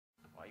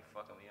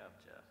fucking me up,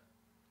 Jeff.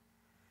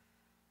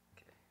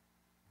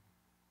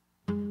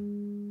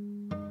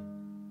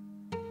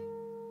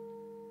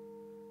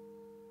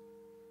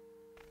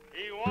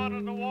 He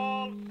wanted the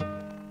waltz,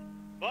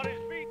 but his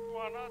feet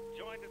were not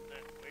jointed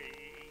that way.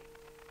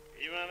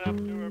 He went up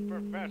to a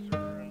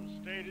professor and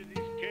stated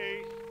his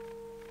case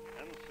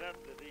and said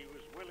that he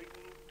was willing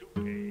to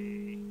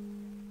pay.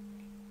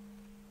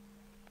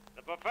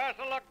 The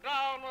professor looked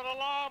down with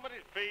alarm at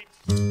his feet.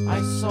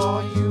 I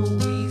saw you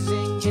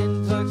wheezing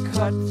in the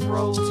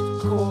cutthroat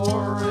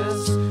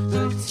chorus.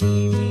 The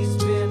TV's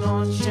been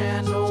on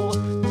channel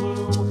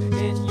blue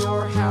in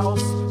your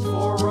house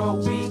for a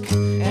week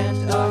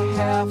and a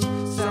half,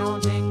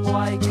 sounding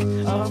like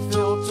a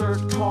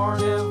filtered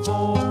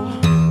carnival,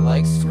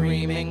 like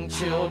screaming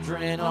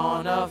children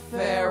on a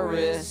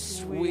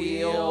Ferris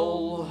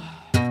wheel.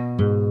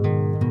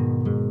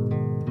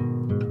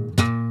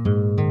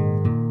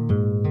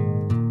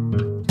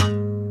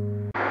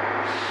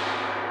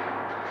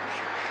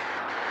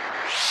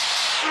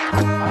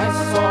 I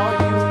saw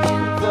you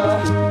in the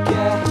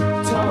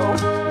ghetto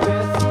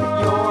with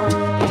your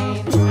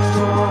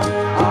angel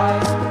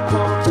eyes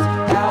poked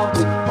out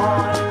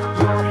on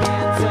your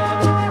hands and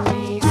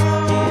knees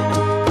in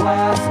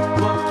class,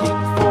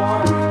 looking for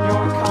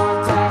your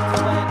contact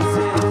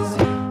lenses.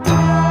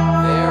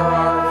 There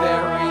are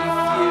very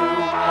few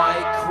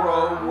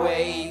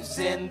microwaves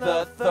in the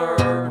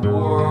third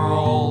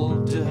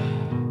world.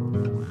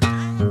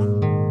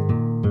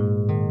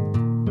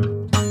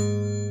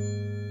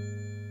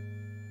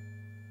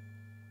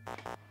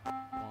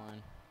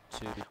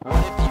 What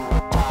if you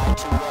were tied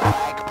to a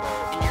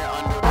lifeboat in your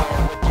underwear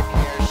with your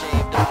hair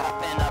shaved off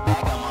and a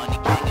bag of money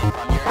hanging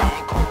from your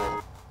ankle?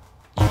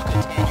 You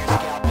could tan your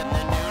scalp in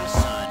the noon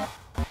sun.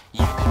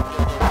 You could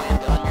feel the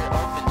wind on your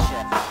open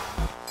chest.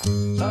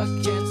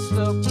 Against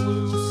the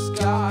blue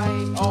sky,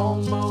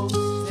 almost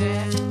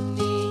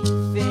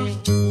anything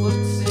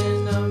looks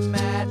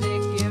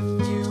cinematic if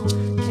you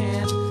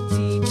can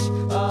teach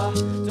a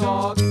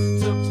dog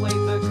to play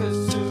the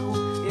kazoo.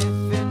 If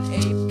an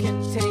ape can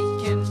take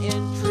an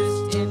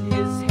interest in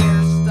his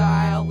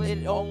hairstyle,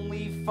 it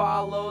only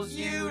follows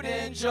you'd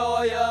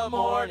enjoy a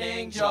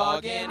morning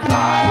jog in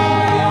high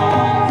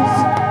heels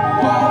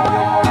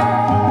while you're